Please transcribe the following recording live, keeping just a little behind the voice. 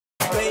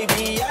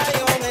baby, ya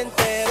yo me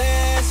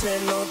enteré. Se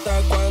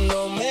nota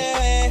cuando me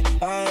ve.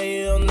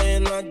 Ahí donde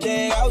no has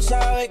llegado,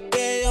 sabes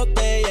que yo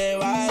te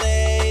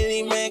llevaré. Y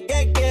dime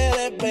qué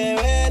quieres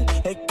beber.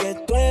 Es que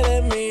tú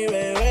eres mi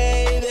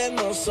bebé. Y de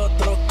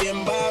nosotros,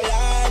 ¿quién va a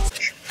hablar?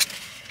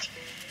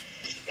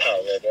 Oh,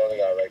 yeah, they only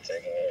got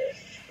rectangle here.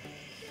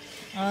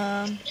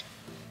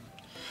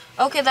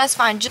 Okay, that's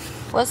fine.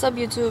 What's up,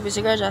 YouTube? It's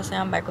your girl Jacelyn.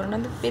 I'm back with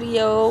another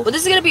video. But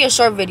this is gonna be a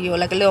short video,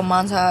 like a little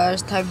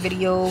montage type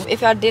video.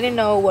 If y'all didn't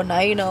know, well now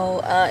you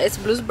know. It's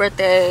Blue's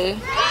birthday.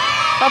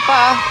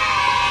 Papa,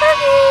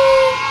 baby.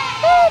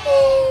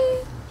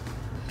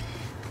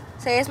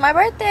 Say it's my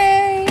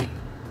birthday.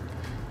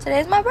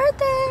 Today's my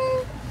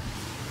birthday.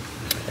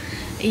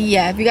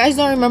 Yeah, if you guys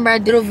don't remember, I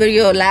did a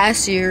video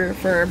last year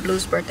for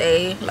Blue's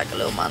birthday, like a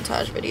little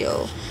montage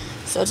video.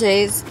 So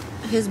today's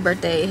his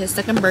birthday, his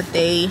second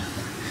birthday.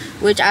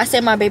 Which I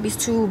said my baby's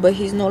 2, but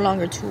he's no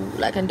longer 2,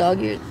 like in dog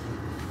years.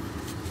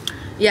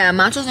 Yeah,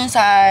 Macho's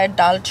inside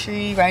Dollar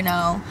Tree right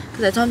now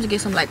because I told him to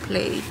get some like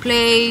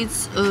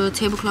plates,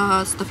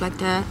 tablecloths, stuff like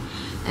that.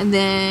 And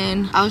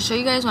then I'll show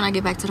you guys when I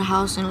get back to the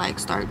house and like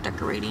start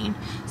decorating.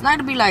 It's not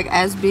gonna be like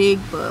as big,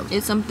 but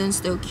it's something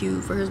still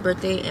cute for his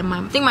birthday. And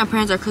I think my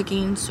parents are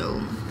cooking, so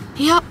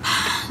yep,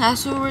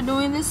 that's what we're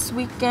doing this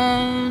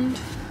weekend.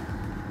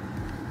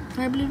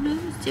 Alright, Blue,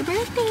 it's your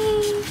birthday.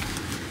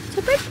 It's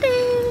your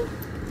birthday.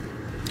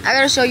 I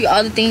gotta show you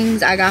all the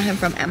things I got him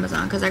from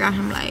Amazon because I got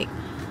him like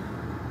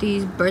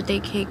these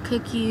birthday cake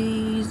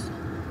cookies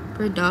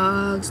for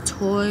dogs,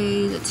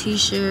 toys, a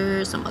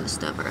t-shirt, some other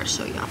stuff. I gotta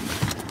show y'all.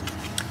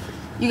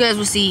 You guys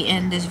will see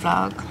in this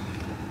vlog.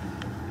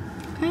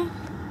 Okay.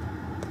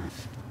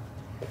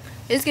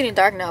 It's getting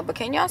dark now, but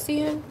can y'all see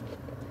him?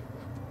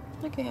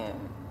 Look at him.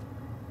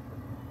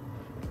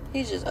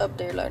 He's just up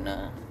there like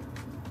that.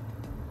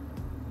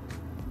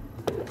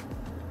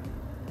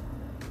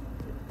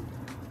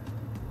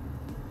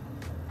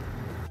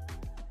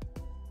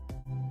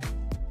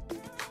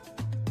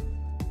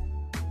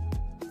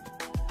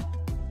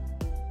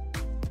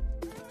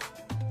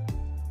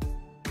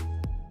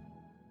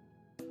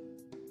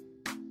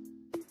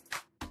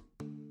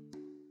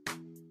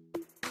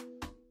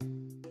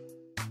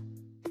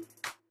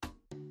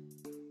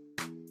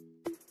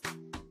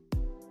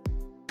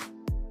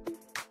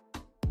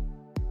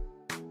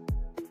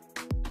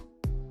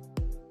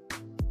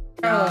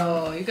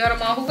 Oh, you got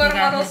them all. Who got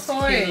them all those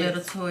toys?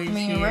 Little toys. I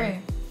mean,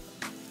 right.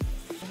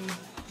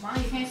 Mom,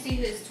 you can't see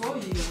his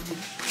toys you got.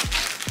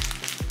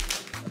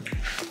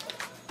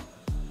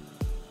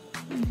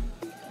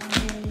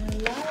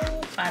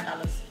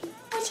 $5.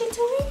 What's your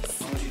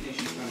toys?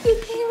 You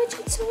paying with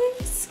your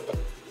toys?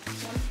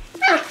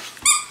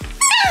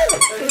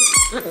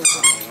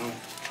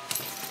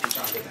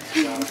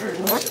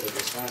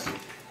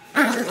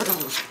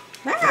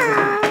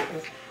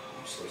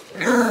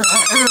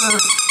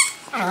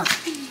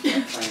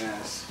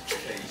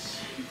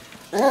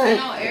 I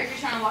know Eric is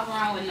trying to walk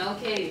around with no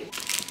kids.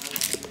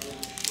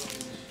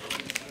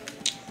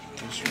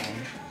 This one.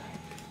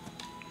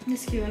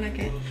 It's cute, I like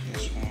it.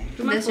 This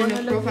one. That's your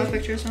new profile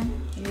picture or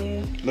something?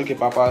 Yeah. Look at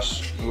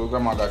Papa's. Little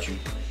grandma got you.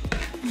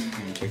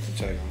 Take the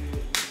tag off.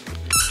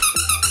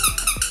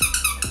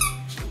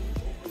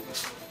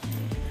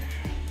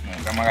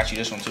 Grandma got you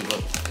this one too,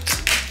 look.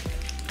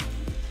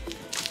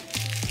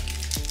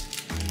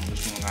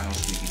 This one got no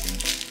squeaky thing.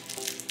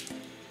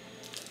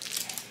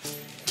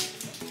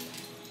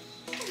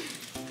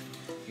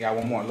 You got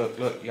one more, look,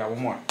 you got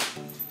one more.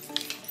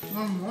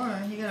 One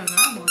more? You got a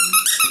lot more.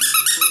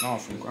 No,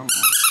 from grandma.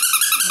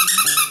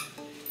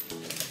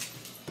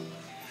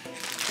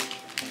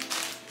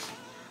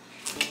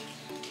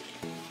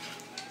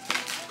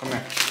 Come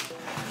here.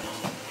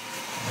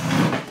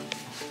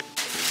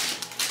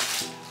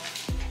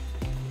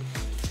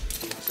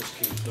 That's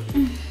cute.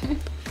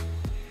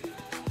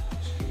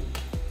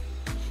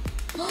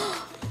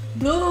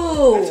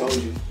 Blue! I told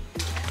you.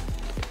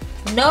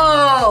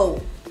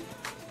 No!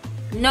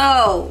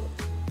 No!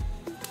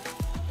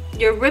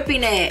 You're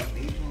ripping it.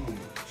 Leave them.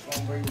 It's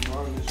gonna break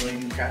regardless, so you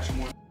can catch them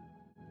one.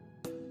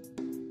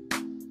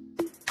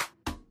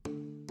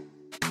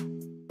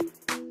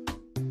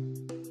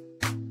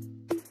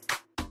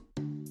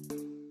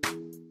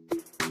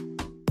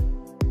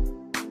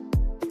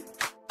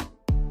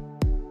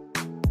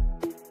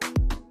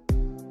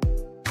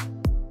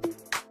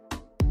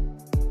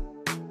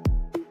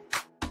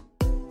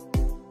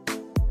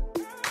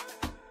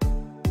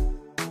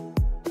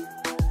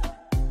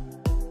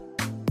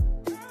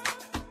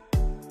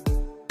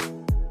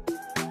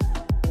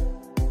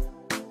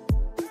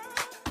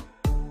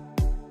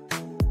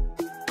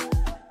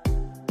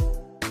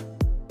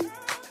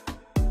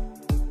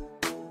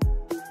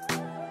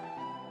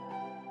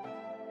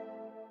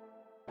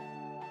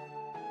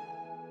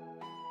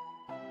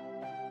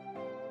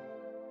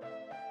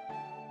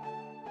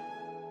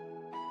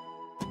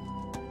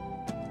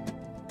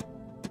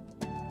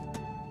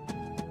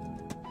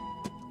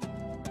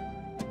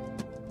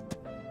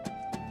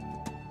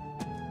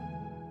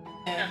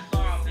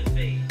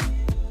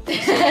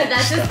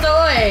 That's his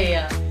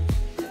toy.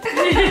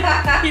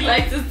 He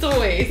likes his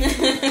toys.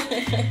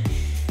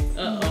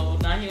 Uh-oh,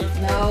 now he wants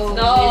to. No.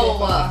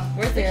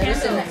 Where's the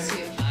candle? Next to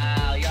you.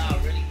 Wow, y'all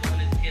really want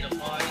this kid a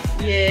party?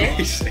 Yeah.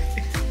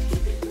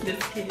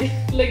 This kid.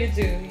 Look at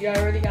you. You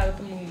already got with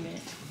the movement.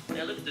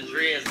 Yeah, look at the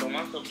dreads, though.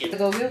 I'm so kidding.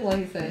 Go get one,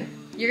 he said.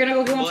 You're gonna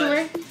go get one too,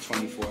 Ray?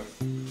 24.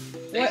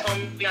 They told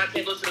me I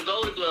can't go to the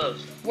Golden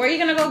Gloves. Where are you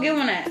gonna go get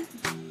one at?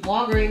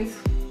 Walgreens.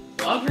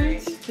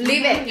 Walgreens?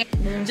 Leave it.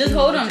 Just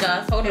hold on,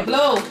 guys. Hold on.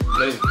 Blow.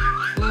 Blue.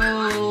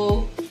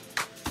 Blow.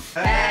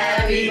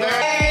 Happy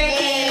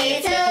birthday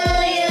to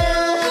you.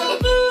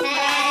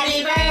 Happy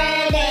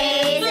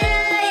birthday to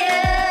you.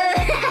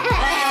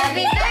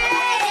 Happy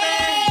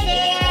birthday,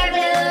 dear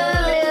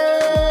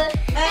Blue.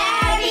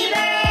 Happy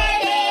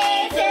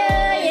birthday to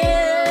you.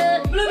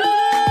 Blue.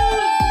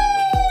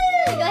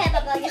 Go ahead,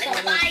 Papa. You're so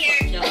fire.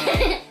 I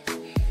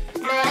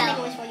think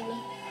it was for you.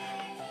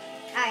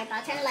 Alright,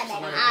 I'll turn the light back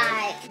on.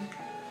 Alright.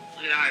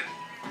 Look at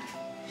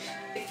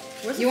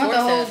Where's You want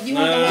the whole? You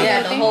want the whole?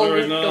 Yeah, the thing? whole Right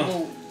whoop now. the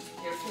whoop.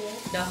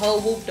 The whole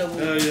whoop the whoop.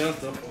 Hell yeah, I'm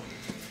stuff.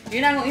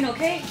 You're not gonna eat no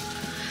cake?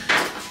 I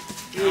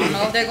don't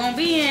know if there's gonna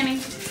be any.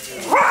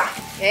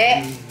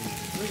 Yeah.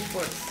 Where's your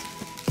fork?